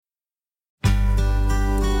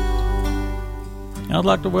I'd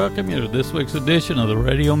like to welcome you to this week's edition of the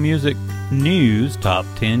Radio Music News Top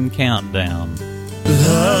 10 Countdown.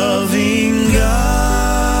 Loving God,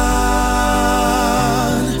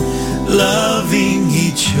 loving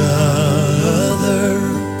each other,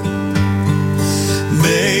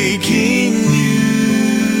 making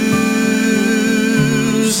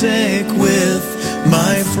music with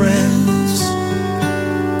my friends,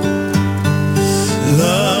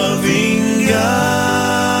 loving God,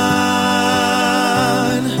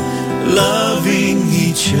 loving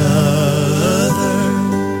each other,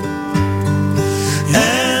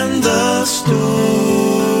 and the story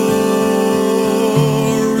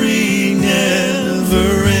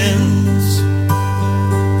never ends.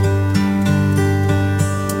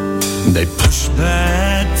 They push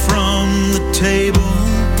back from the table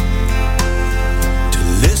to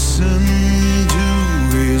listen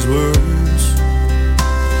to his words,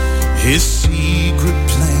 his secret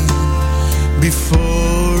plan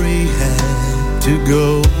before he had to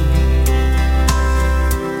go.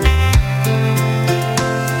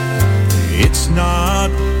 It's not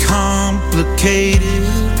complicated,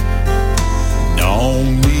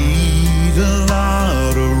 don't need a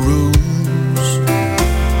lot of rules.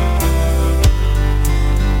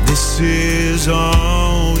 This is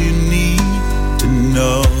all you need to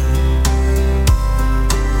know.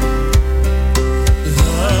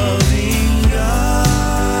 Loving God,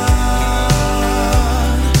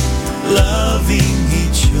 loving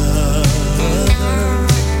each other,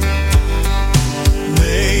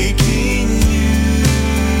 making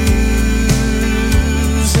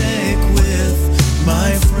music with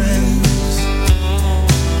my friends,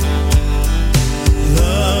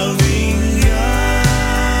 loving God,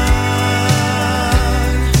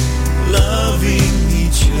 loving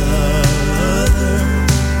each other,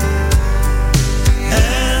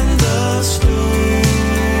 and the story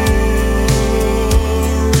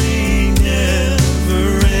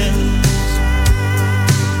never ends.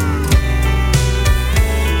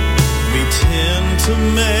 We tend to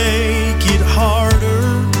make it harder,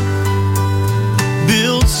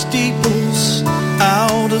 build steeples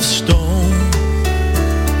out of stone,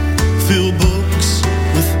 fill books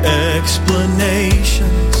with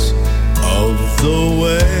explanations of the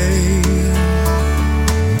way.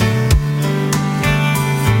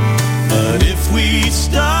 But if we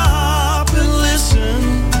stop and listen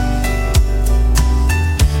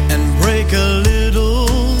and break a little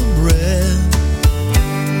bread,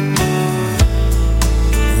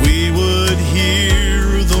 we would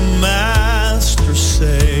hear the Master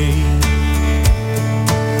say,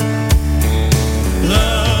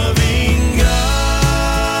 loving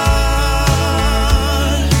God,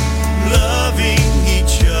 loving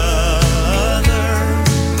each other,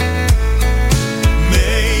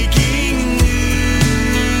 making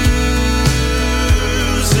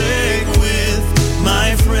music with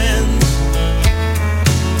my friends,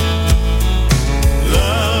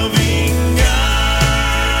 loving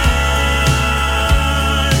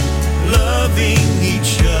God, loving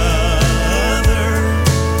each other,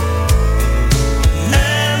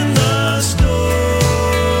 and the story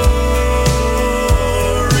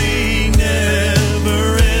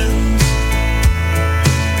never ends.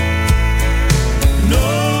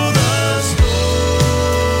 No, the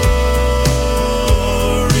story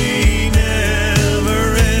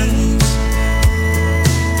never ends.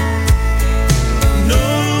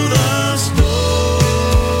 No, the story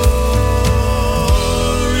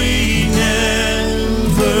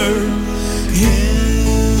never ends.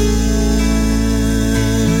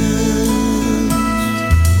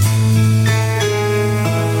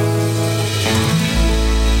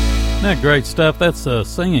 That great stuff. That's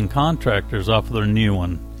Singing Contractors off of their new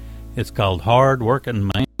one. It's called Hard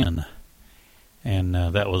Working Man. And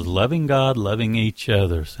that was Loving God, Loving Each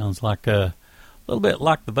Other. Sounds like a little bit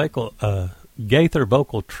like the Gaither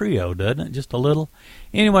vocal trio, doesn't it? Just a little.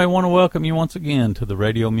 Anyway, I want to welcome you once again to the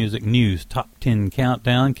Radio Music News Top 10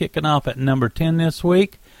 Countdown. Kicking off at number 10 this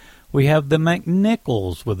week, we have the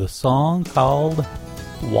McNichols with a song called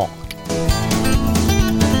Walk.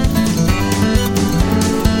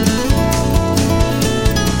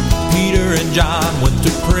 Peter and John went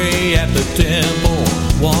to pray at the temple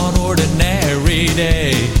one ordinary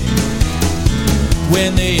day,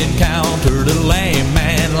 when they encountered a lame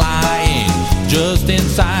man lying just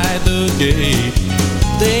inside the gate.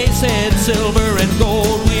 They said, silver and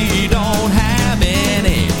gold we don't have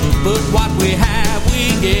any, but what we have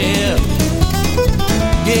we give.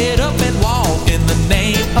 Get up and walk in the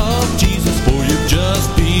name of Jesus, for you've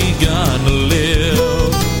just begun to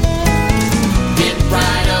live. Get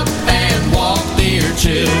right up and walk, dear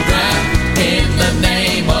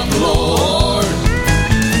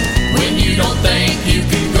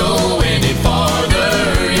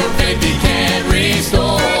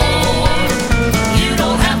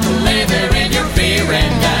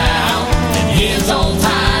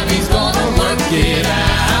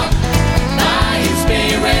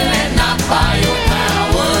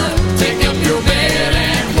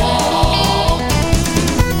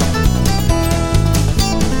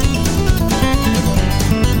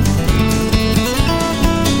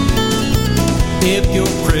If you're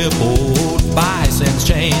crippled by sin's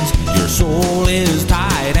chains, your soul is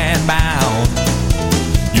tied and bound.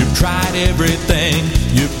 You've tried everything,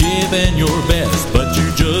 you've given your best, but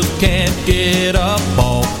you just can't get up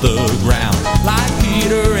off the ground. Like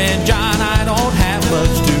Peter and John, I don't have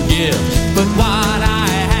much to give, but what I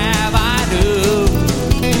have I do.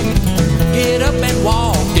 Get up and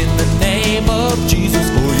walk in the name of Jesus,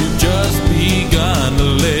 for you've just begun to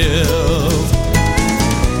live.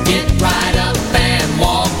 Get right up and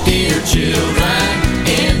walk, dear children,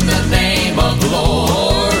 in the name of the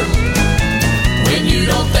Lord. When you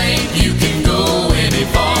don't think you can go any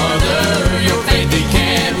farther, your faith He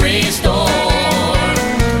can restore.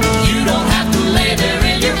 You don't have to lay there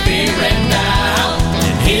in your fear and doubt.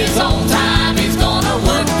 In His own time He's gonna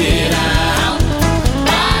work it out.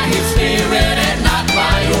 By His Spirit and not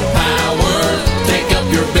by your power, take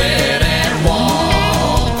up your bed and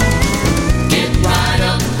walk. Get right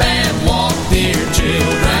up and walk, dear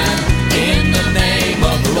children, in the name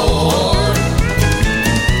of the Lord.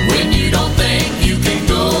 When you don't think you can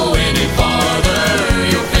go any farther,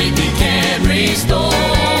 your faith He can restore.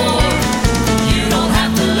 You don't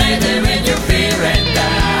have to lay there in your fear and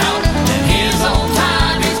doubt. In His own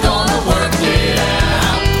time He's gonna work it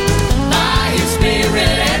out. By His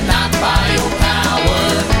Spirit and not by your power,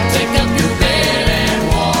 take up your bed and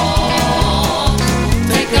walk.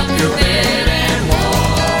 Take up your bed and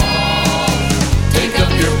walk. Take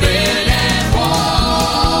up your bed and walk.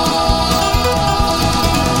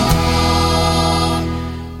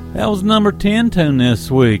 That was number 10 tune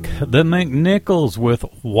this week. The McNichols with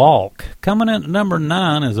Walk. Coming in at number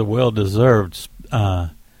 9 is a well-deserved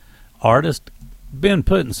artist. Been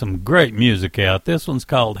putting some great music out. This one's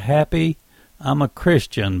called Happy I'm a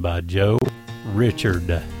Christian by Joe Richard.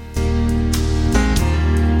 There's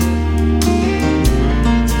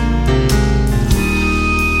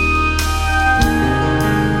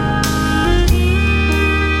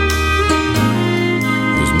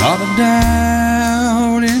not a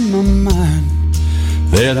doubt in my mind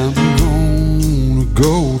that I'm gonna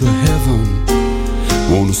go to heaven.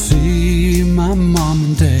 Wanna see my mom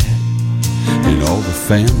and dad and all the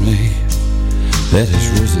family that has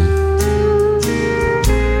risen.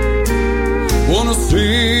 Wanna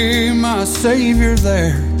see my Savior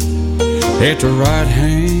there at the right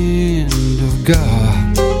hand of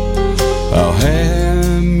God. I'll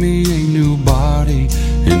have me a new body,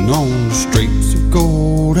 and on the streets of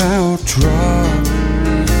gold I'll trot.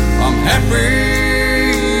 I'm happy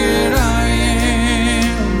that I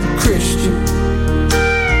am a Christian,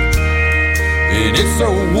 and it's so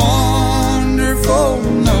wonderful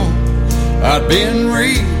to know I've been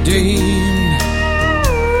redeemed.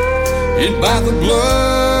 And by the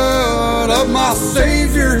blood of my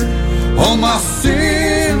Savior, all my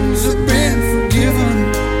sins have been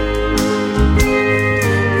forgiven.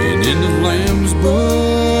 And in the Lamb's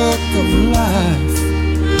book of life,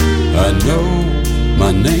 I know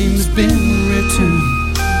my name's been written.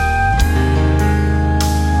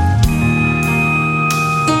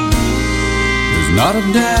 There's not a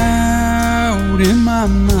doubt in my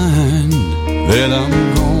mind that I'm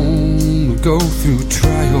gonna go through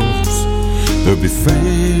trials. There'll be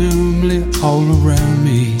family all around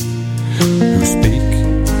me who speak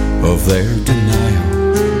of their denial.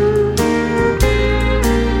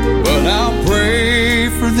 But I'll pray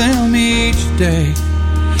for them each day,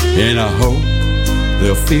 and I hope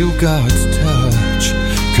they'll feel God's touch.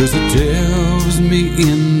 'Cause it tells me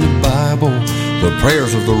in the Bible, the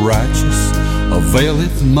prayers of the righteous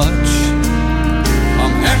availeth much.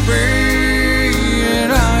 I'm happy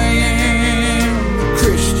that I am a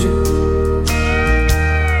Christian,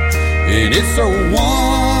 and it's so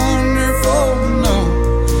wonderful to know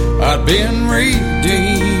I've been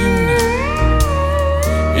redeemed.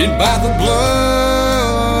 And by the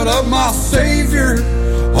blood of my Savior,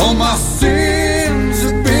 all my sins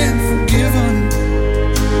have been forgiven.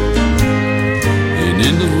 And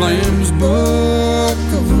in the Lamb's book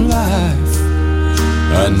of life,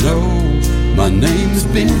 I know my name's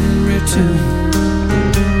been written.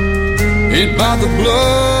 And by the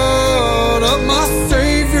blood of my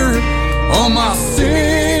Savior, all my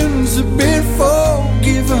sins have been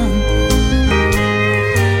forgiven.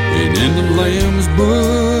 And in the Lamb's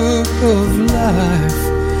book of life,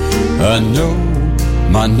 I know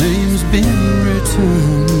my name's been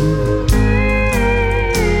written.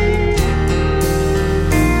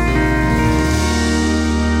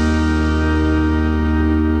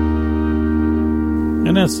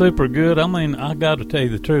 And that's super good. I mean, I got to tell you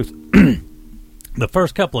the truth. The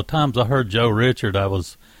first couple of times I heard Joe Richard, I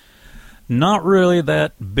was Not really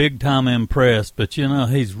that big time impressed, but you know,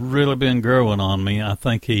 he's really been growing on me. I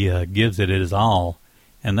think he gives it his all.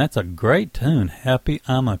 And that's a great tune, Happy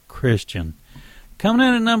I'm a Christian. Coming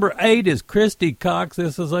in at number 8 is Christy Cox.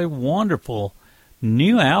 This is a wonderful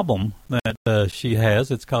new album that she has.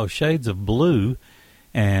 It's called Shades of Blue.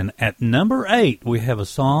 And at number 8, we have a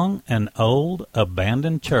song, An Old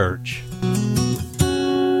Abandoned Church.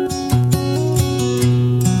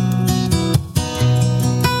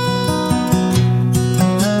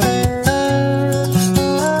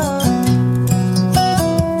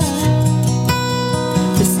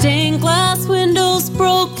 The stained glass windows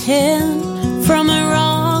broken from a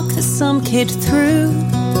rock that some kid threw.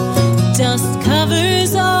 Dust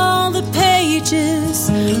covers all the pages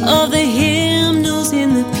of the hymnals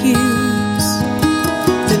in the pews.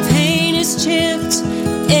 The paint is chipped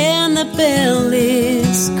and the bell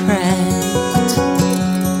is cracked.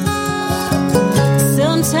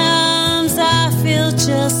 Sometimes I feel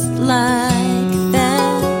just like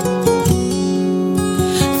that,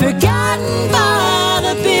 forgotten by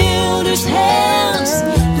the builder's hands,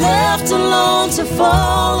 left alone to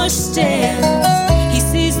fall or stand. He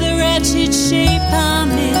sees the wretched shape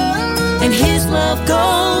I'm in, and his love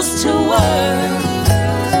goes to work.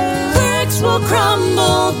 Bricks will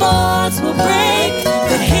crumble, boards will break,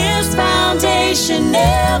 but his foundation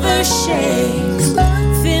never shakes,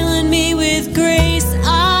 filling me with grace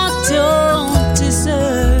I don't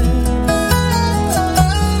deserve.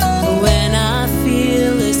 When I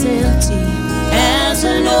feel as empty as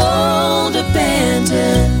an old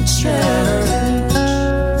abandoned church.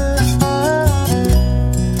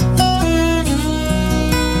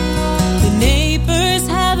 The neighbors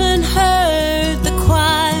haven't heard the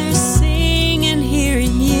choir sing in here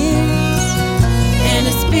in years, and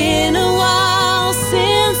it's been a while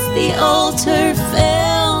since the altar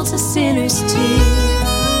fell to sinners' tears.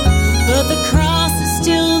 But the cross is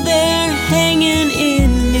still there, hanging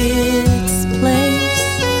in its place,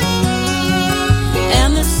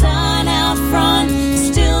 and the sign out front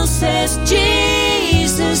still says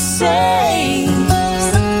Jesus saves.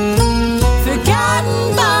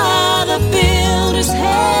 Forgotten by the builder's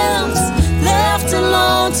hands, left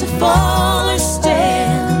alone to fall or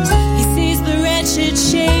stand. He sees the wretched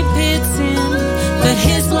shape it's in, but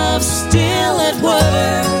his love's still at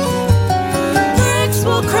work. Bricks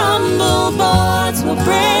will crumble, boards will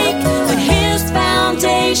break, but his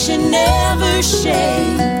foundation never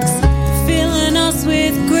shakes, filling us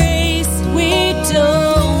with grace we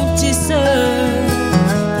don't deserve.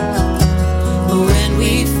 When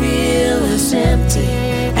we feel as empty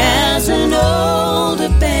as an old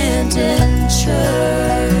abandoned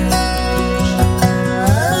church.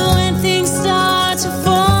 When things start to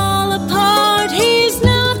fall apart, he's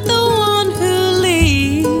not the one who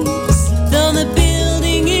leaves. Though the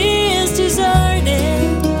building is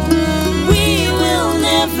deserted, we will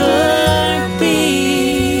never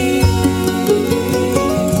be.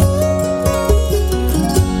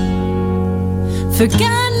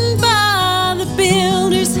 Forgotten by the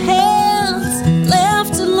builder's hands,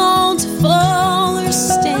 left alone to fall or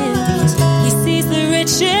stand. He sees the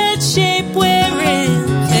wretched shape we're in,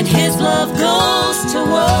 and his love goes to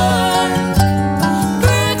work.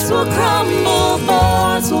 Bricks will crumble,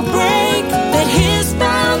 boards will break, but his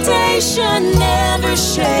foundation never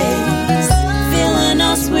shakes, filling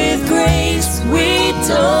us with grace we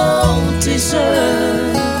don't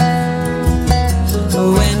deserve.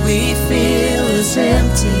 When we feel as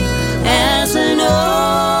empty as an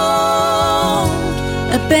old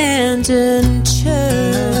abandoned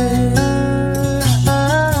church.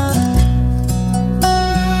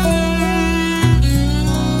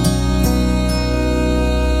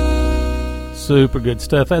 Super good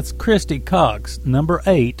stuff. That's Christy Cox, number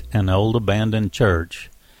 8, An Old Abandoned Church.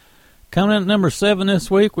 Coming in at number 7 this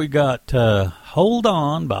week, we got Hold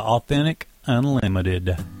On by Authentic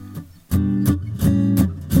Unlimited.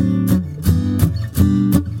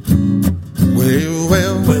 Well,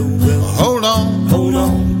 hold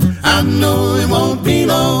on. I know it won't be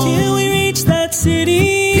long Till we reach that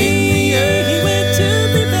city in the air. he went to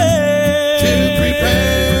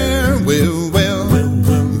prepare. Well,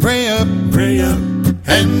 pray up,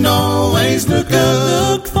 and always look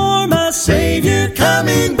up. Look for my Savior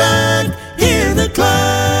Coming back in the cloud.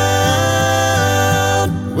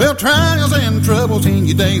 Well, trials and troubles in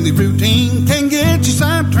your daily routine can get you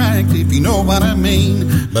sidetracked, if you know what I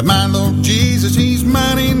mean. But my Lord Jesus, he's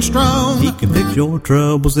mighty and strong. He can fix your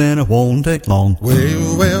troubles and it won't take long. Well,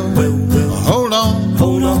 hold on.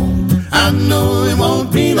 I know it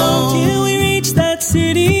won't be long till we reach that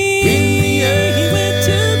city in the air. he went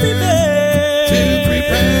to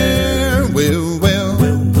prepare. Well,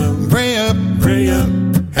 pray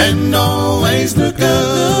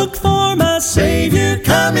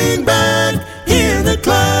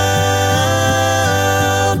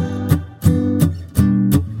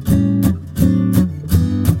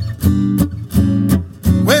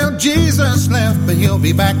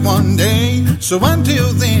one day. So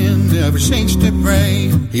until then, never cease to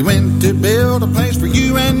pray. He went to build a place for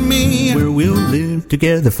you and me, where we'll live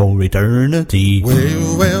together for eternity.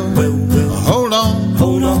 Well, hold on.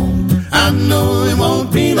 I know it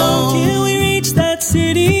won't be long till we reach that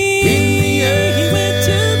city. In the air, he went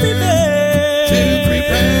to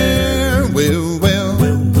prepare. Well,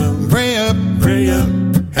 pray up,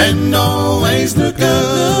 and always look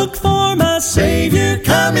up. Look for my Savior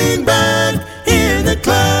coming back in the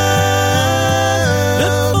clouds.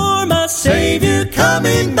 Look for my Savior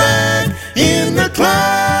coming back in the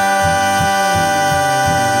clouds.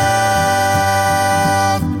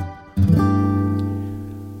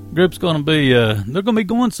 Group's going to be, they're going to be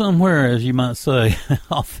going somewhere, as you might say.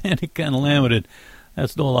 Authentic Unlimited.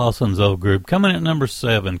 That's Noel Lawson's old group. Coming at number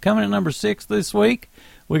 7. Coming at number 6 this week,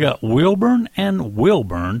 we got Wilburn and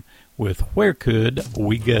Wilburn with Where Could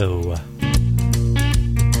We Go?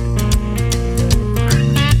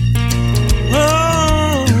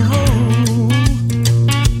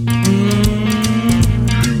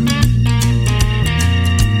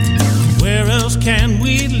 Where else can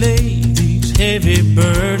we lay these heavy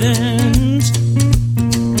burdens?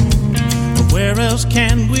 Where else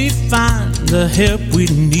can we find the help we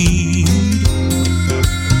need?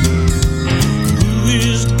 Who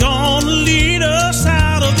is gonna lead us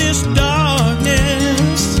out of this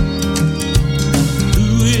darkness?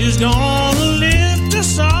 Who is gonna lift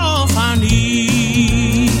us off our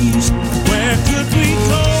knees? Where could we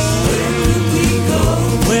go?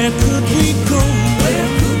 Where could we go? Where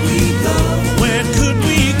could we go? Where could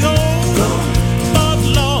we go? But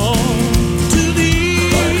Lord, to Thee.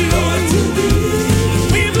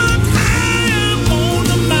 We've looked high up on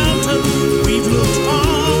the mountain. We've looked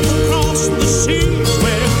far across the sea.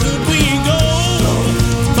 Where could we go?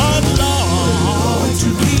 But Lord, to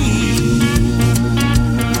Thee.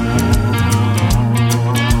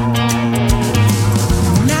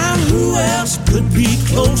 Now who else could be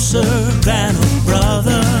closer than a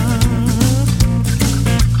brother?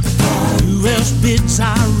 Who else bids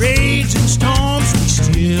our raging storms be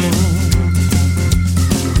still?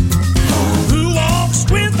 Who walks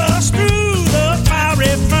with us through the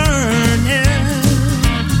fiery furnace?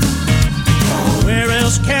 Where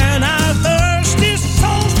else can our thirsty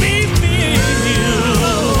souls be filled?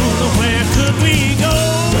 Where could we go?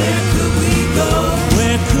 Where could we go?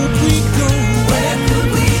 Where could we go? Where could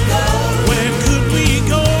we go? Where could we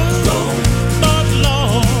go? But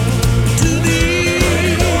Lord, to Thee.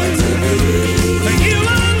 For You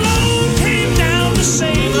alone came down to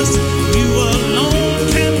save us. You alone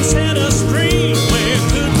can set us free. Where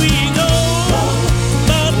could we go?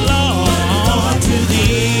 But Lord, to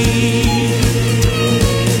Thee.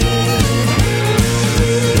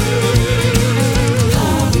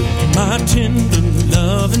 My tender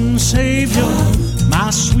loving Savior, my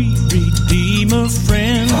sweet Redeemer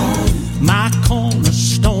friend, my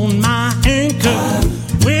cornerstone, my anchor,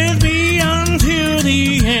 with me until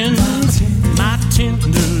the end. My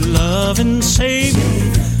tender loving Savior,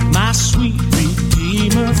 my sweet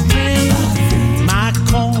Redeemer friend, my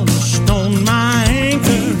cornerstone, my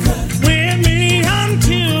anchor, with me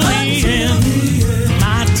until the end.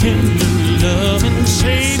 My tender loving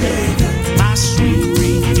Savior, my sweet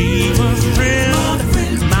Redeemer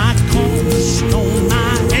friend, my cornerstone,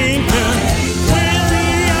 my anchor, with me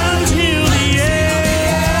until the end.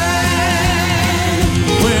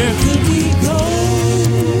 Where could we go?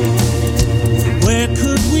 Where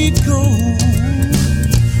could we go?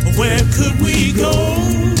 Where could we go?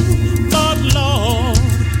 But Lord,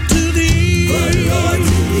 to Thee.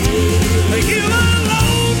 You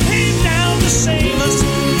alone came down to save us.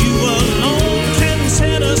 You alone can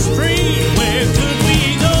set us free. Where could we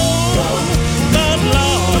go? But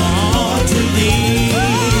Lord, to Thee.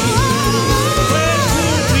 Where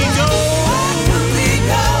could we go?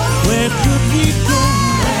 Where could we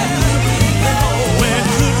go? Where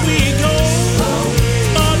could we go?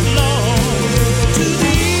 But Lord, to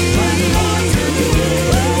Thee.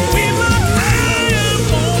 We've looked high up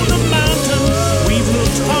on the mountain. We've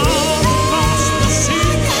looked far across the sea.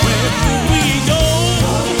 Where could we go?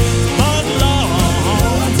 But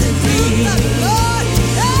Lord, to Thee.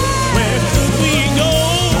 Where could we go?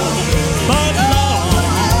 But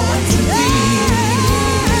Lord, to Thee.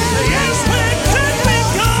 Yes, where could we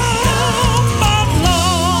go? But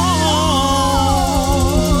Lord,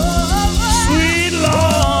 sweet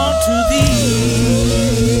Lord, to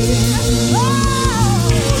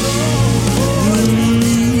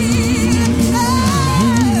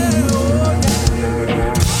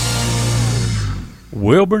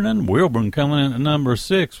Wilburn and Wilburn coming in at number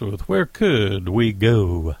 6 with Where Could We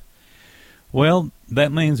Go? Well,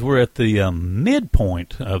 that means we're at the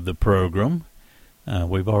midpoint of the program.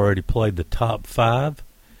 We've already played the top 5,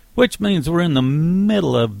 which means we're in the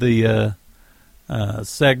middle of the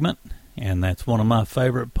segment, and that's one of my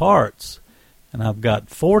favorite parts. And I've got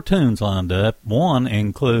 4 tunes lined up. One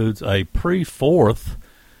includes a pre-4th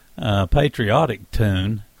patriotic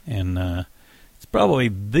tune, and it's probably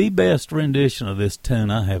the best rendition of this tune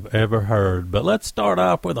I have ever heard. But let's start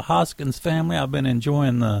off with the Hoskins Family. I've been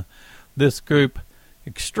enjoying this group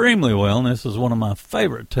extremely well, and this is one of my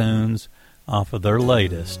favorite tunes off of their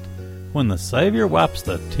latest, When the Savior Wipes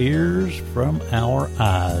the Tears from Our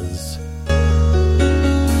Eyes.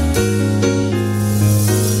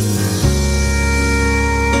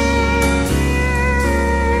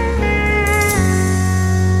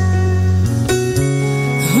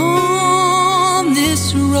 On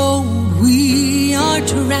this road we are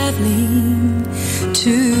traveling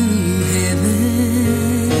to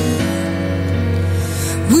heaven.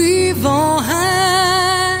 We've all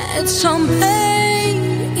had some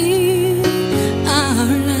pain in our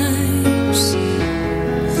lives,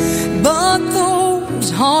 but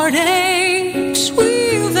those heartaches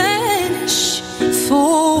will vanish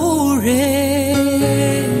forever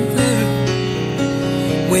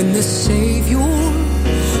when the Savior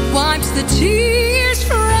wipes the tears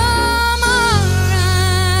from our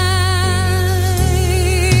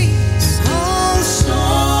eyes. All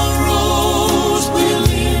sorrows will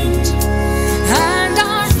end, and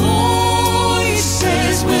our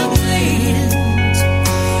voices will blend.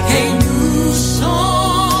 A new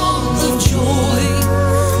song of joy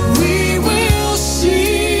we will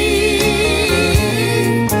sing.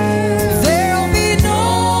 There'll be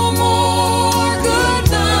no more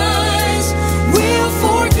goodbyes. We'll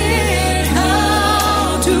forget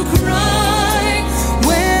how to cry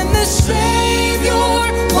when the Savior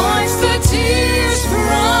wipes the tears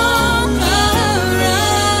from our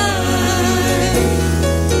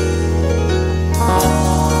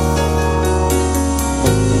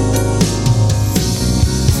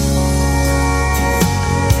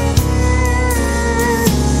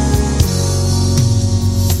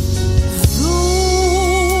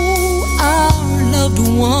Though our loved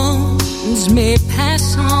ones may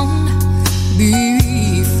pass on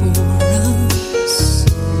before us,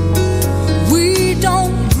 we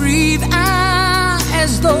don't grieve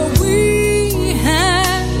as though we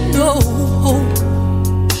had no hope.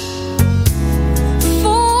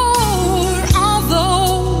 For all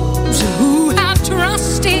those who have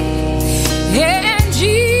trusted in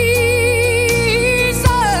Jesus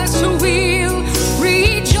will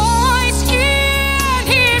rejoice in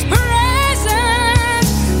His presence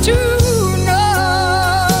tonight.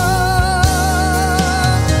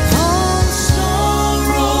 All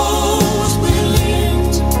sorrows will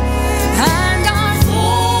end, and our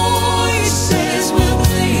voices will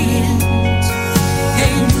blend. A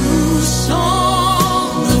new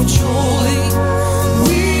song of joy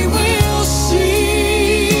we will sing.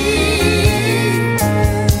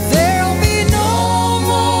 There'll be no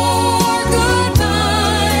more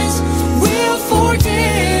goodbyes. We'll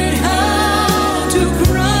forget how to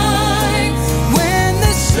cry when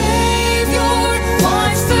the Savior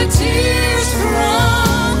wipes the tears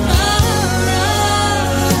from our eyes.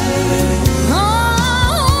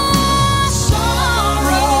 All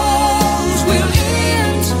sorrows will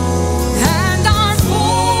end, and our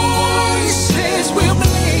voices will blend.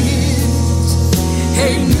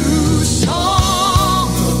 A new song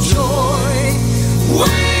of joy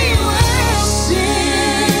we will sing.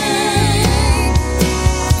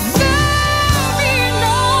 There'll be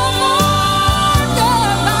no more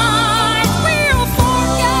goodbyes. We'll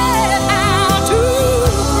forget how to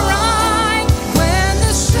cry when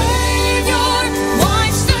the Savior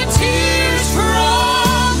wipes the tears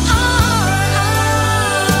from our eyes.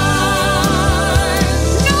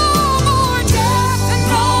 No more death and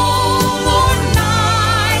no more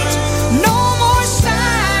night, no more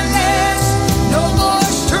sadness, no more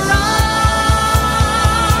strife.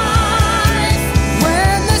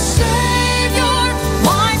 When the Savior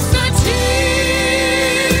wipes the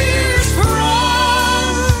tears from our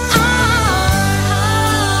eyes.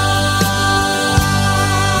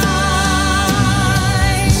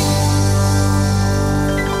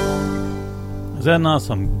 Is that not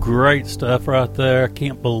some great stuff right there? I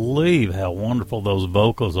can't believe how wonderful those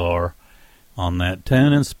vocals are on that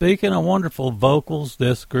tune. And speaking of wonderful vocals,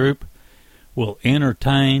 this group will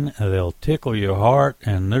entertain, they'll tickle your heart,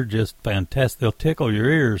 and they're just fantastic. They'll tickle your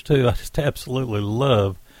ears, too. I just absolutely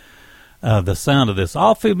love the sound of this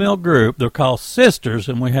all-female group. They're called Sisters,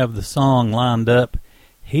 and we have the song lined up,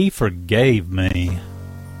 He Forgave Me.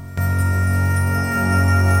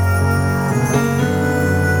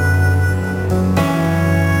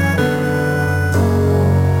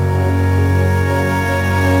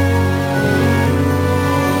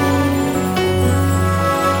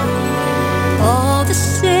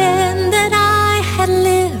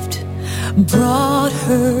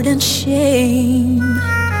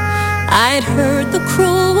 I'd heard the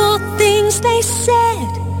cruel things they said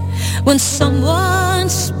when someone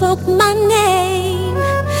spoke my name.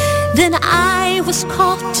 Then I was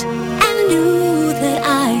caught and knew that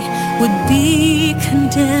I would be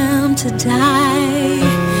condemned to die,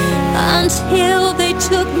 until they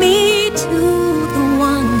took me to the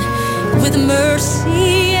one with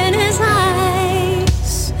mercy in his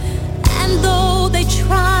eyes. And though they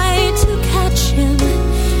tried to catch him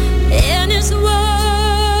in his words,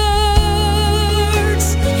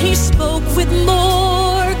 he spoke with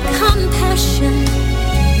more compassion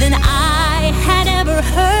than I had ever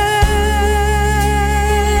heard.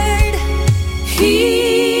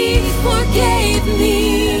 He forgave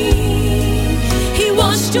me. He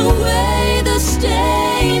washed away the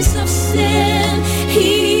stains of sin.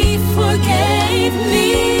 He forgave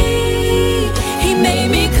me. He made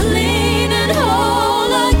me clean and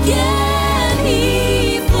whole again.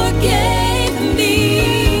 He forgave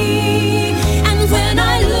me. And when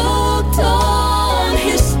I looked on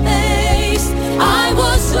his face, I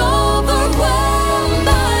was overwhelmed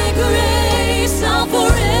by grace. I'll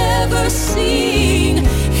forever sing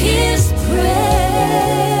his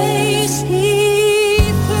praise. He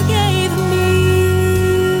forgave me.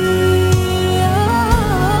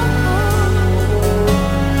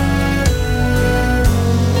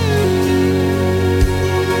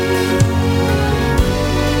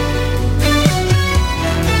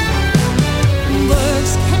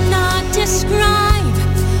 Words cannot describe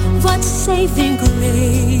what saving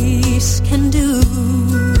grace can do.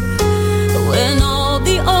 When all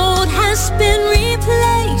the old has been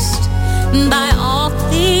replaced by all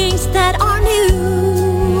things that are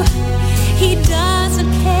new, he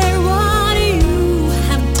doesn't care what you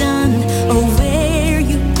have done or where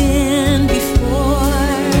you've been before.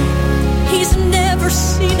 He's never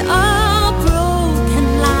seen a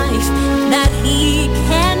broken life that he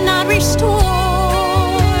cannot restore.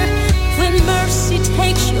 When mercy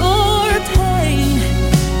takes your pain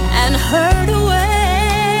and hurt away,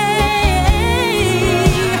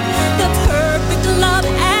 the perfect love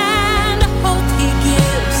and hope he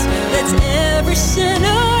gives lets every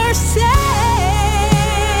sinner say,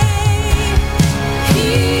 he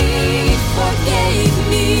forgave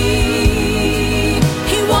me.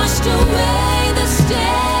 He washed away the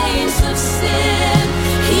stains of sin.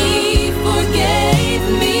 He forgave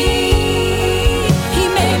me. He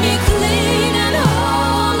made me clean and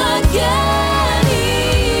whole again. He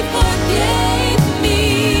forgave me.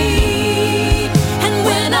 And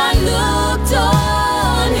when I looked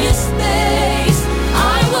on his face, I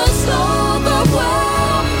was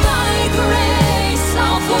overwhelmed by grace.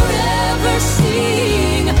 I'll forever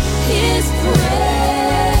sing his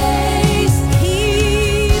praise. He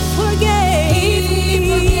forgave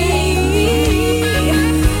me.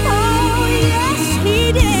 Oh, yes, he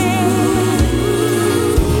did.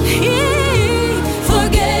 He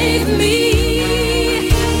forgave me.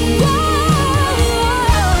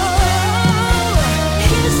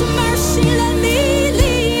 His mercy let me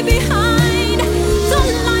leave behind the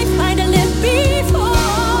life I'd lived before.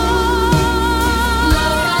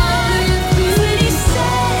 When he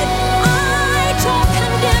said, I don't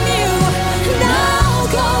condemn you, now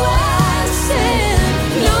go and sin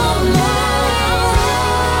no more.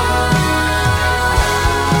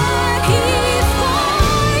 He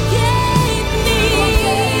forgave me.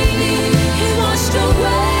 He washed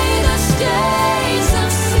away the stains of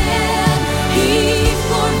sin. He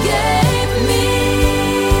forgave me.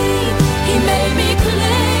 He made me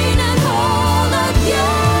clean and whole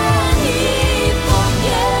again. He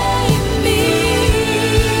forgave me.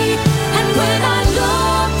 And when I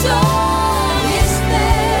looked on his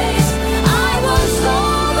face, I was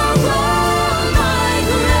overwhelmed by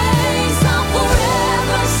grace. I'll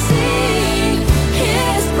forever sing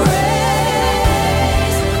his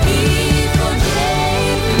praise. He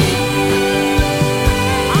forgave me.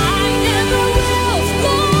 I never will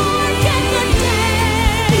forget the day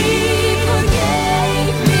he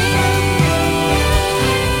forgave me.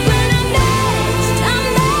 When amazing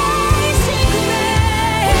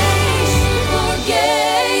grace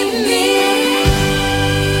forgave me.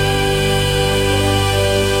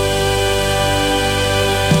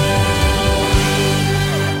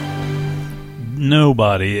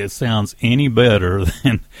 Nobody it sounds any better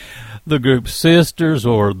than the group Sisters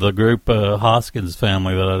or the group Hoskins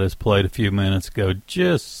Family that I just played a few minutes ago.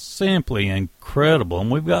 Just simply incredible.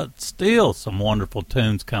 And we've got still some wonderful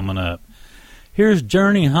tunes coming up. Here's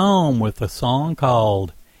Journey Home with a song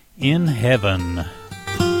called In Heaven.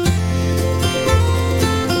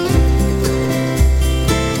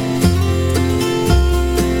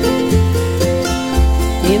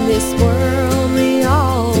 In this world we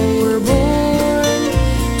all were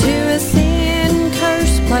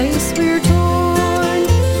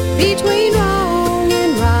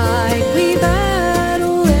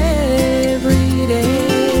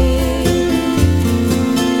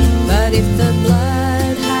If the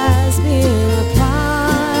blood has been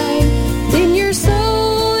applied, then your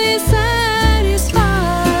soul is satisfied.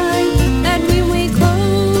 That when we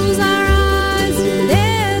close our eyes in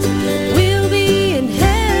death, we'll be in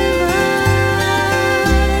heaven.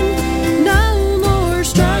 No more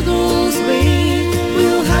struggles we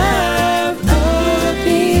will have up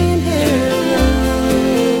in heaven.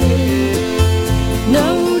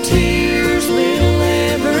 No tears will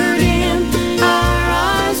ever dim our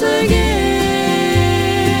eyes again.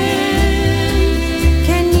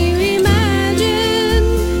 Can you imagine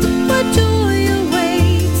what joy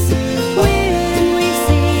awaits when we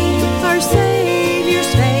see our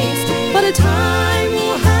Savior's face? What a time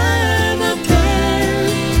we'll have up there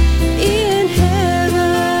in heaven.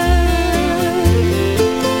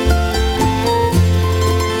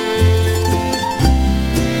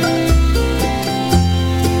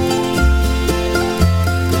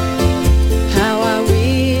 How I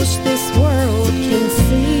wish this world can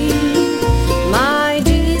see my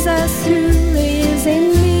Jesus who lives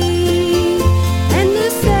in me, and the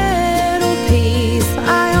settled peace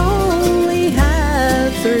I only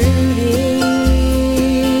have through Him.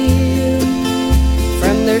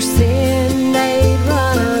 From their sin they'd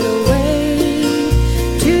run away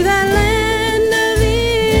to that land of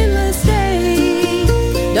endless day.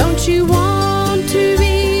 Don't you want to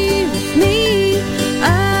be with me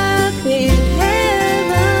up in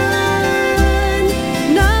heaven?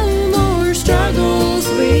 No more struggles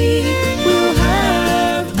we will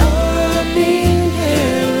have up in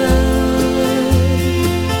heaven.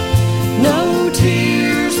 No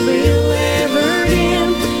tears will ever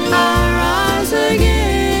dim our eyes again.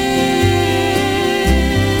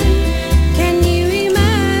 Can you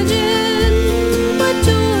imagine what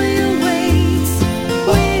joy awaits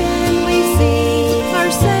when we see our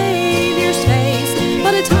Savior's face?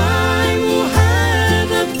 What a time we'll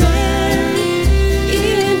have up there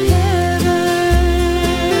in heaven.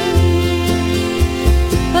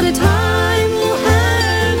 What a time we'll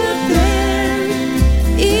have up there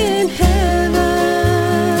in heaven.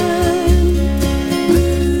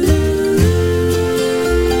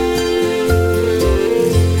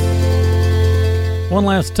 One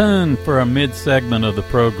last tune for our mid-segment of the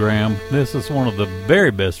program. This is one of the very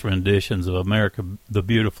best renditions of America the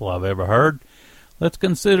Beautiful I've ever heard. Let's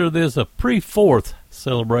consider this a pre-4th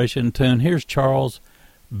celebration tune. Here's Charles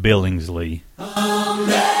Billingsley.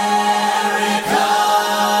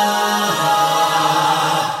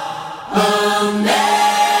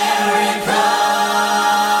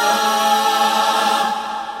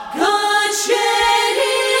 God shed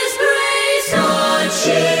His grace on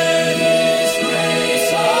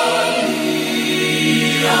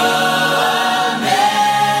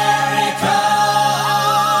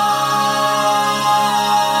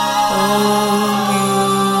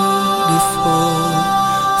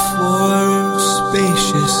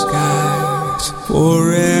Spacious skies,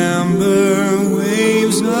 for amber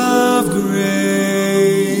waves of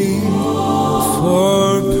gray,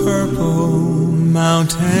 for purple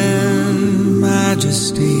mountain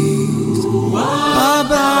majesties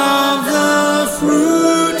above the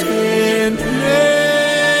fruited plain.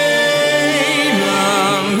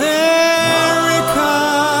 America,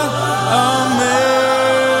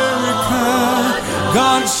 America,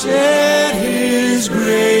 God shed His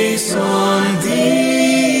grace on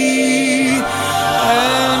thee,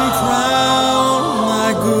 and crown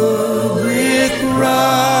my good with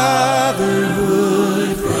brotherhood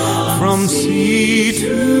from sea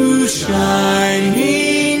to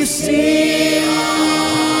shining sea.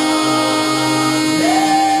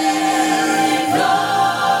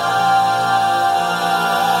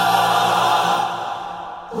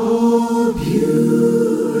 Oh,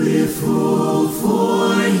 beautiful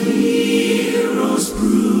for heroes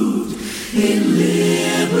proved in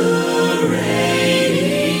liberating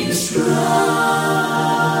strife,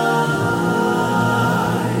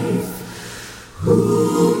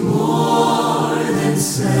 who more than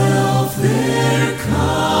self their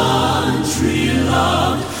country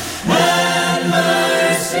loved, and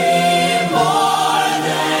mercy more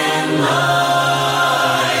than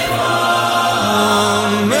life.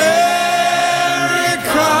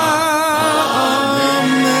 America,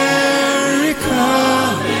 America,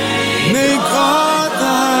 may God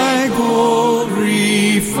thy gold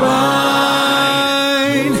refine,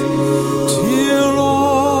 till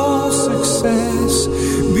all success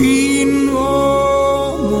be nobleness,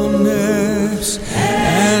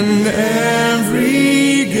 and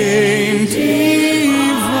every gain divine.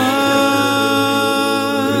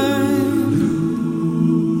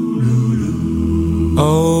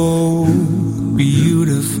 Oh,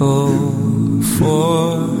 beautiful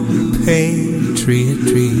for tree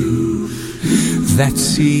that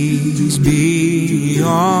sees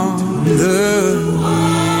beyond the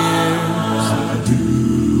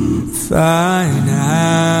years. Thine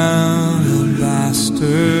alabaster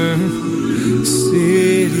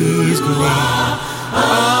cities gleam,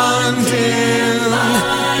 undimmed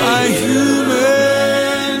by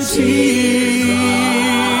human tears.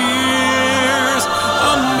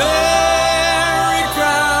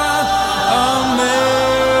 America,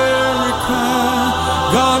 America,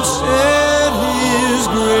 God shed His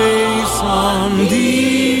grace on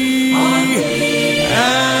thee,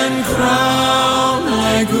 and crown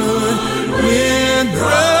thy good with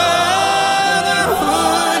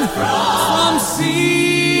brotherhood from sea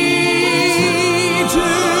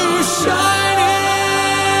to shining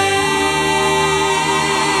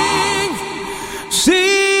sea.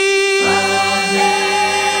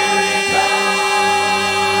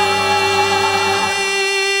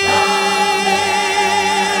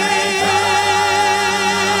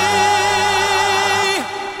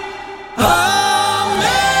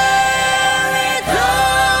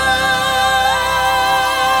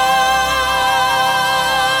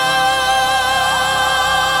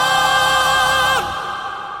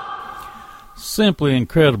 Simply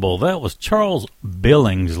incredible. That was Charles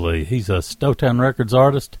Billingsley. He's a Stowtown Records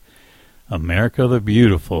artist. America the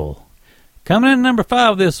Beautiful. Coming in at number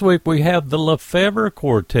 5 this week, we have the Lefevre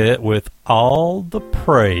Quartet with All the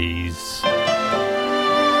Praise.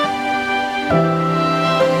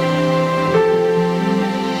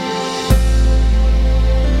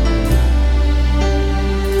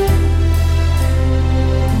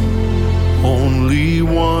 Only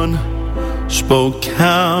one spoke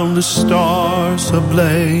countless stars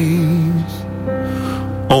ablaze.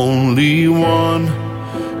 Only one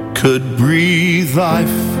could breathe life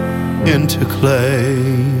into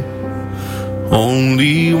clay.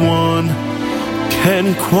 Only one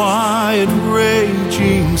can quiet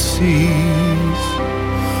raging seas.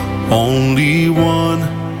 Only one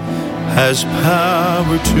has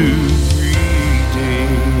power to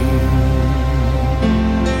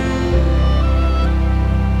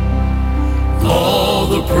all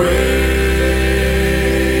the praise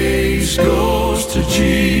goes to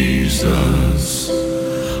Jesus.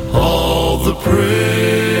 All the praise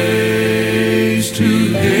to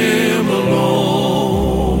Him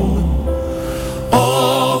alone.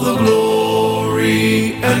 All the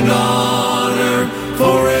glory and honor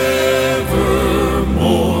forevermore.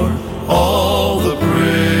 All the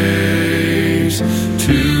praise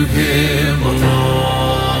to Him alone.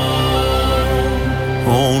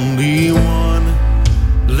 Only one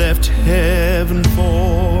left heaven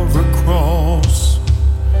for a cross.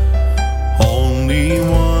 Only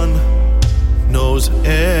one knows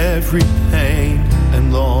every pain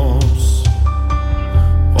and loss.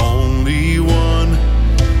 Only one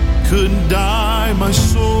could die my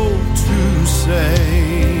soul to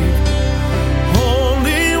save.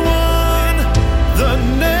 Only one, the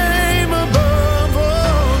name above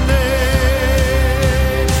all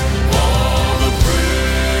names. All the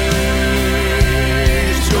praise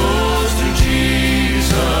goes to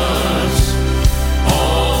Jesus.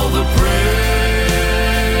 All the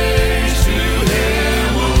praise to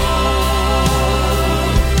Him alone.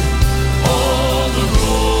 All the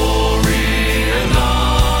glory and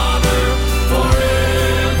honor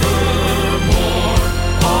forevermore.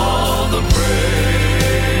 All the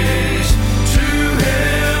praise to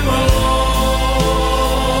Him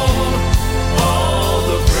alone. All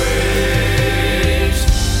the praise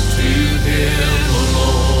to Him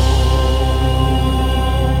alone.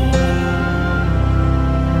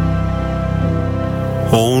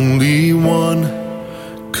 Only one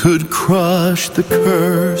could crush the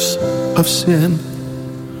curse of sin.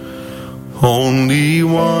 Only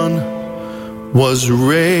one was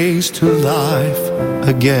raised to life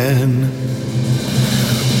again.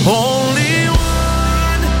 Only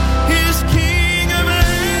one is King of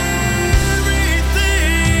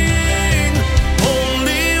everything.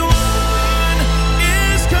 Only one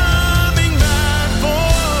is coming back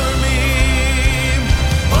for me.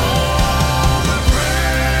 All the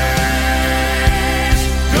praise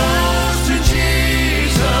goes to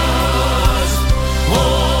Jesus.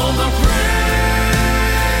 All the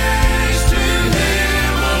praise to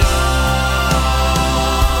Him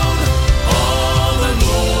alone. All the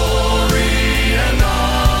glory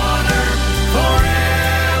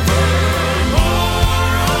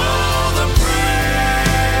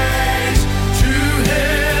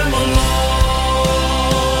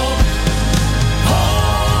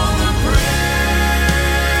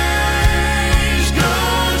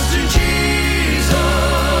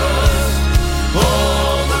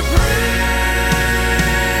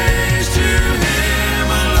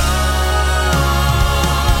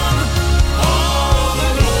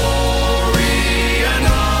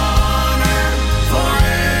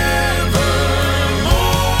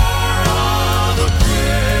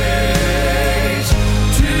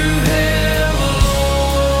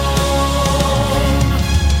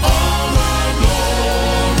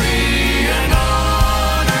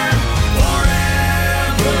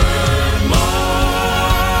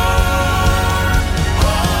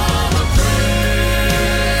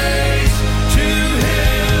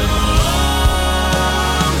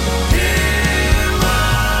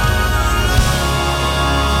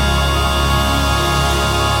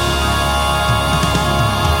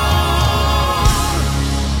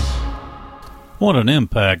What an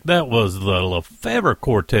impact. That was the Lefevre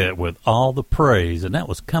Quartet with All the Praise, and that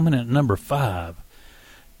was coming in at number 5.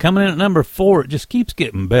 Coming in at number 4, it just keeps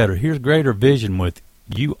getting better. Here's Greater Vision with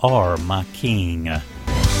You Are My King.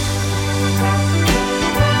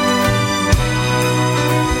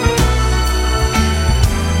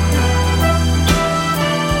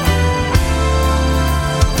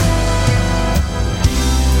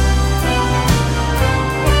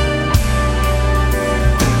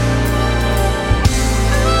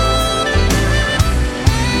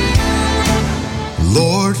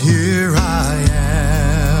 Lord, here I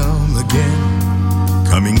am again,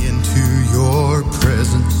 coming into your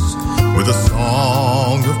presence with a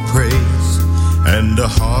song of praise and a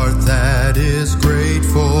heart that is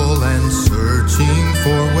grateful and searching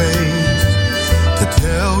for ways to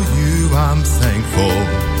tell you I'm thankful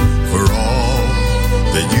for all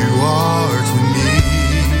that you are to me.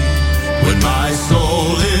 When my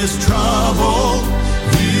soul is troubled,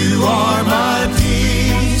 you are my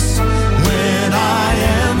peace. When I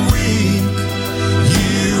am weak,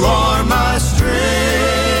 you are my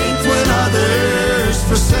strength. When others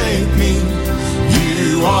forsake me,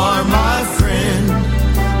 you are my friend.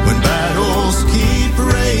 When battles keep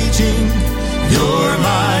raging, you're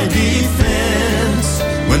my defense.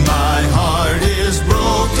 When my heart is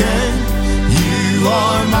broken, you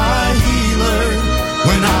are my healer.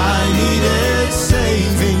 When I needed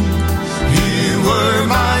saving, you were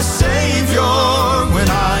my Savior. When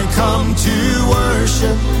I come to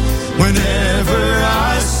worship, whenever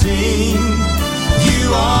I sing,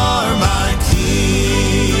 you are my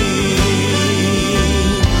King.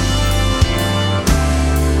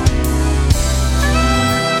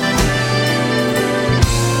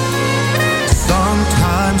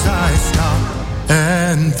 Sometimes I stop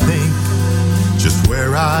and think just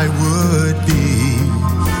where I would be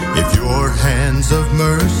if your hands of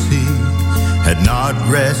mercy had not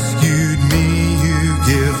rescued me. You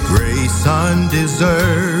give grace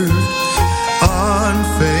undeserved,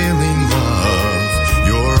 unfailing love.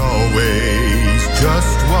 You're always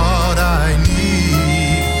just what I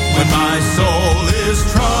need. When my soul is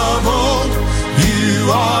troubled,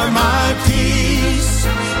 you are my peace.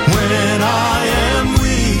 When I am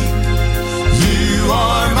weak, you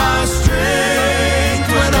are my strength.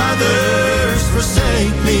 When others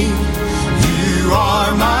forsake me, you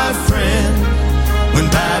are my friend. When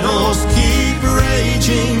battles keep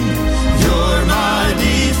raging, you're my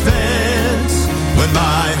defense. When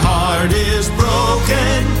my heart is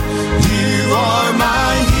broken, you are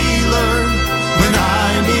my healer. When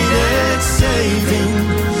I needed saving,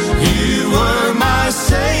 you were my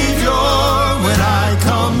Savior. When I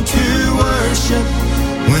come to worship,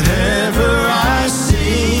 whenever I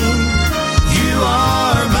sing, you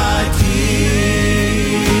are my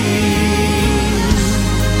King.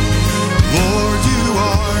 Lord, you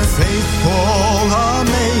are faithful,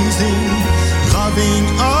 amazing, loving,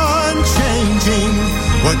 unchanging.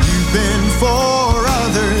 What you've been for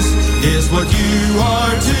others is what you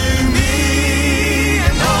are to me,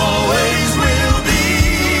 and always will be.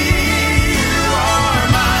 You are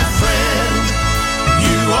my friend,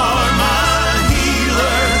 you are my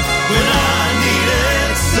healer. When I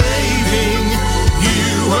needed saving,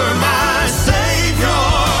 you were my Savior.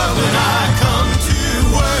 When I come to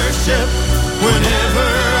worship,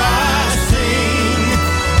 whenever I sing,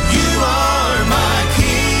 you are my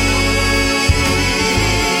King.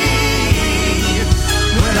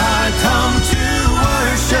 When I come to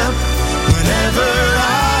worship, whenever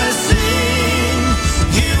I sing,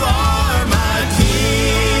 you are my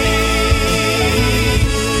King.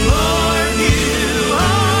 Lord, you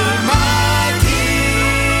are my King.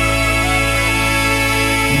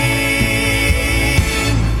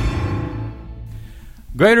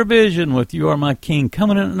 Greater Vision with You Are My King,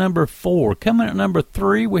 coming in at number 4. Coming in at number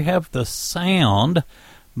 3, we have The Sound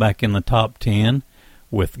back in the top 10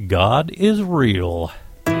 with God is Real.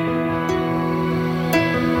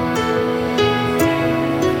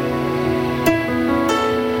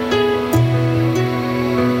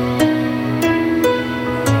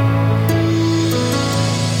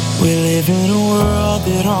 We live in a world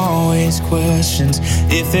that always questions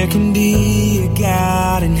if there can be a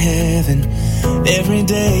God in heaven. Every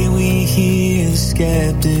day we hear the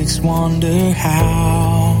skeptics wonder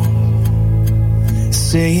how,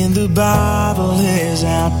 saying the Bible is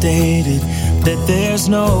outdated, that there's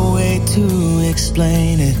no way to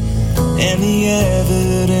explain it, and the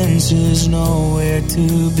evidence is nowhere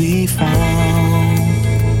to be found.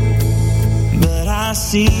 But I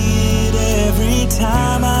see it every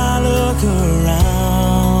time I look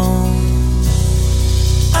around.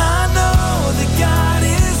 I know that God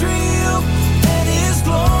is real and His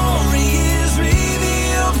glory is real.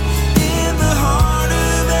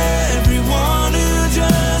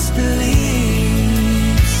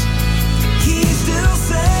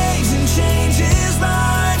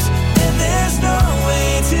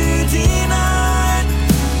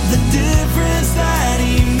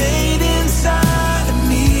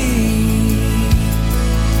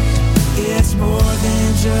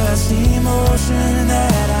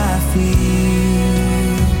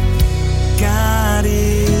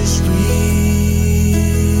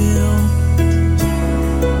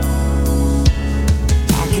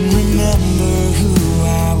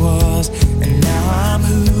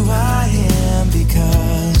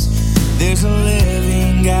 is a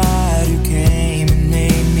living God who came and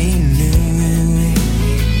made me new.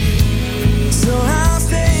 So I'll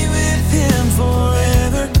stay with him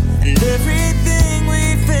forever, and everything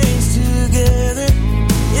we face together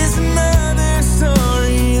is another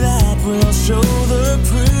story that will show the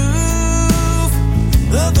proof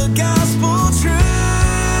of the gospel truth.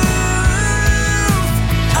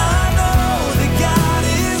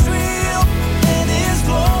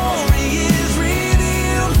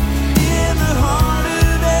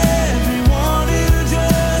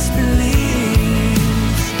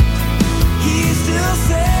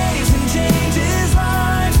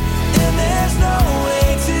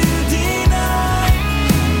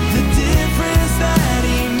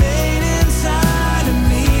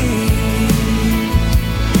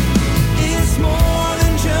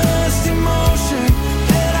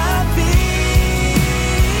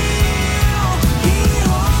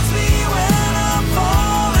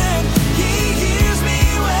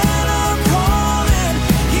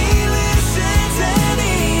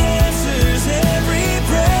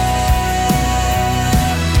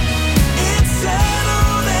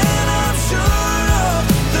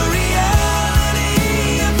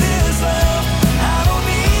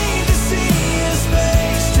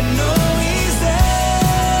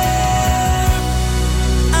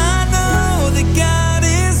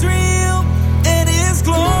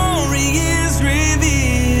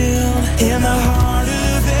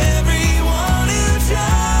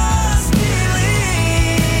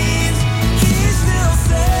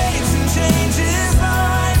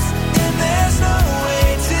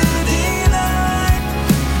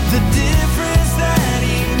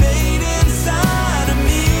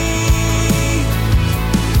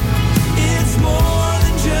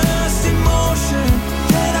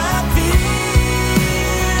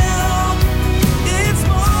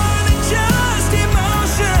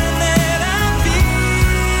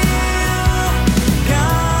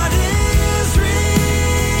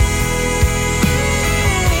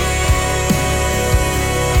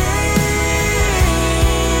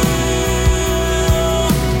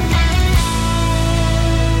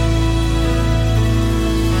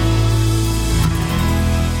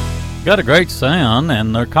 Got a great sound,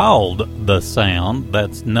 and they're called The Sound.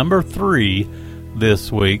 That's number 3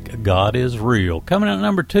 this week, God is Real. Coming in at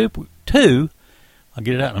number 2, I'll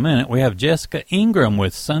get it out in a minute, we have Jessica Ingram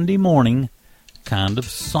with Sunday Morning Kind of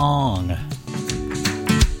Song.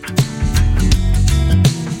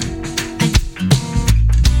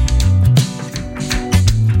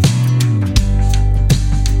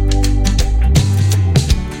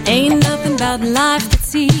 Ain't nothing about life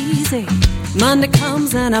that's easy. Monday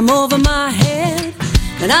comes and I'm over my head,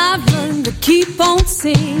 but I've learned to keep on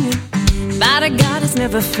singing about a God has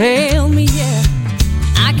never failed me yet.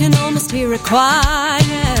 I can almost hear a choir,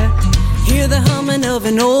 hear the humming of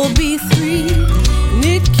an old B3, and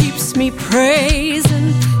it keeps me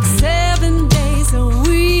praising 7 days a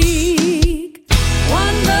week.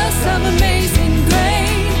 One verse of amazing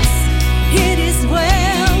grace, it is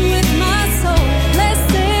well with my soul.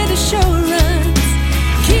 Blessed assurance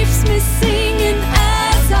keeps me singing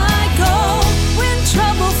as I go. When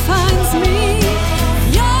trouble finds me,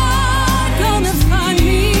 you're gonna find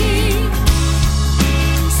me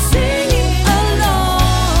singing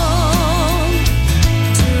along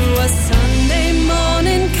to a Sunday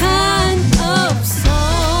morning kind of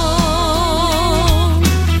song.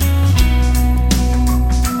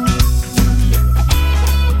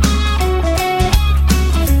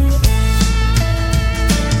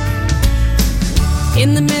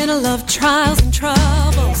 In the middle of trials and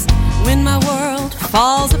troubles, when my world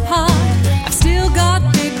falls apart, I've still got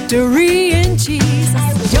victory in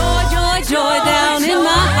Jesus. Joy, joy, joy down in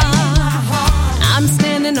my heart. I'm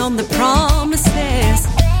standing on the promises,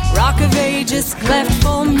 Rock of Ages cleft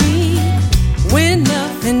for me. When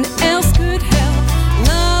nothing else could help,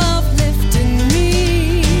 love lifting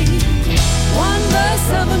me. One verse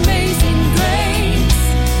of amazing grace,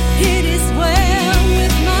 it is well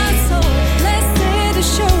with my soul. Blessed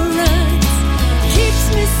assurance keeps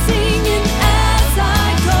me singing as I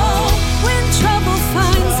go. When trouble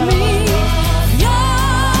finds me,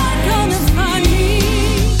 you're gonna find me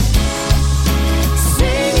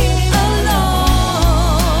singing along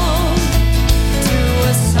to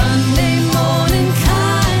a Sunday morning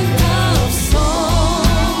kind of song.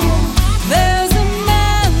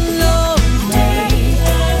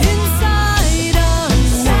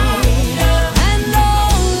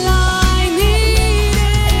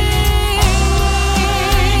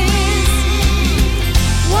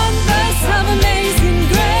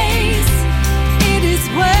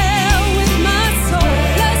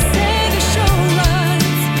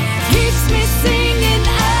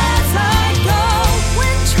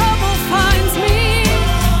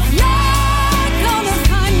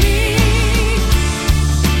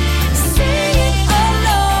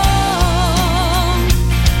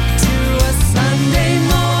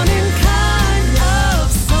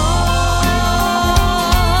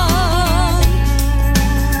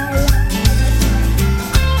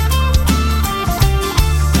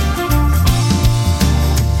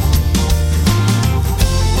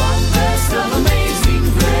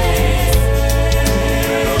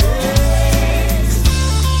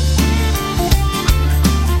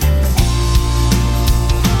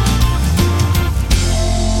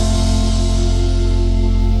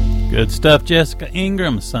 Good stuff, Jessica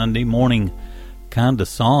Ingram, Sunday morning kind of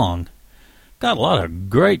song. Got a lot of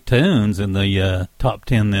great tunes in the top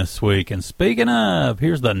 10 this week. And speaking of,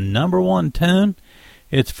 here's the number one tune.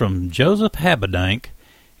 It's from Joseph Habedank.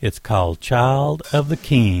 It's called Child of the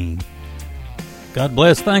King. God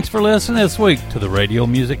bless. Thanks for listening this week to the Radio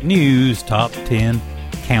Music News Top 10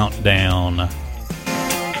 Countdown.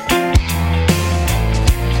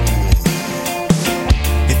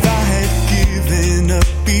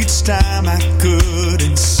 Each time I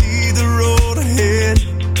couldn't see the road ahead,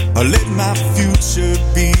 or let my future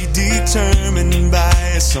be determined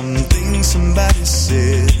by something somebody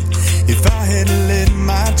said. If I had let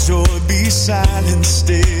my joy be silenced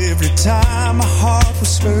every time my heart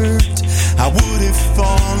was hurt, I would have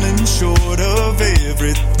fallen short of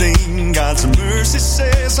everything God's mercy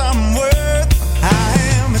says I'm worth. I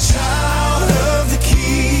am a child of the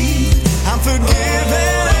King. I'm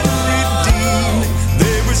forgiven and redeemed.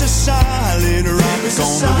 There is a solid rock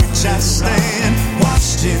on which I stand,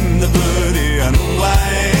 washed in the blood. I know I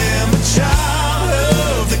am a child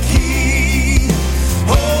of the King.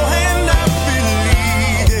 Oh, and I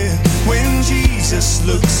believe it when Jesus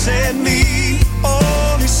looks at me.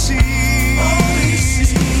 All he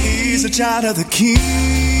sees is a child of the King.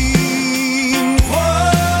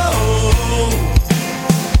 Whoa.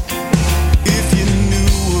 If you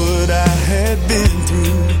knew what I had been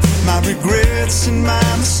through, my regrets and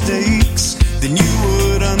my mistakes, then you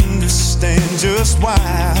would understand just why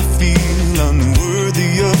I feel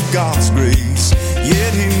unworthy of God's grace.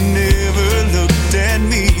 Yet he never looked at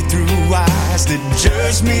me through eyes that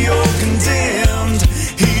judged me or condemned.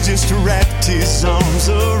 He just wrapped his arms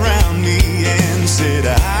around me and said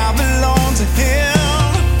I belong to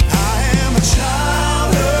him. I am a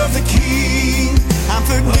child of the King. I'm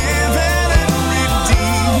forgiven and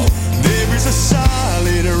redeemed. There is a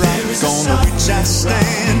solid rock on which I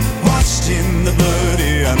stand, washed in the blood.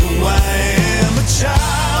 I know I am a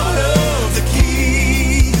child of the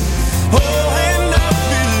King. Oh, and I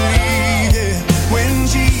believe it when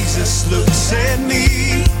Jesus looks at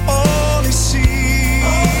me. All he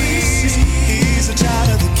sees is a child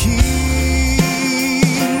of the King.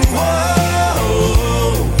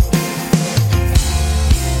 Whoa.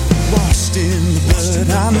 Washed in the blood,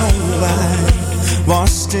 I know I.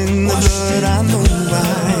 Washed in the blood, I know I.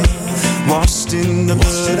 Washed in the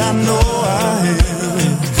blood, I know I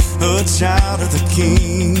am a child of the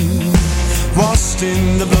King. Washed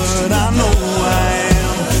in the blood, I know I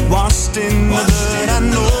am. Washed in the blood, I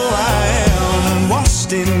know I am.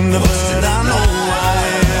 Washed in the blood, I know I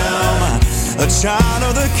am a child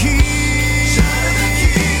of the King.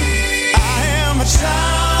 I am a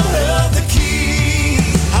child of the King.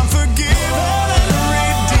 I'm forgiven and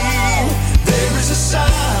redeemed. There is a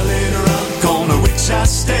solid rock on which I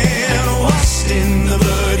stand, washed in the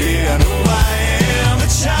blood. Yeah, I know I am a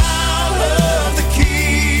child of the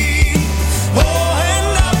King. Oh, and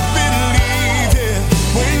I believe it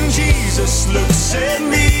when Jesus looks at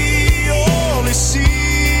me. All he sees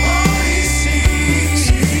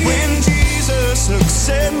when Jesus looks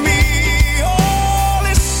at me. All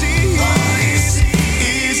he sees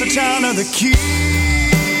is a child of the King.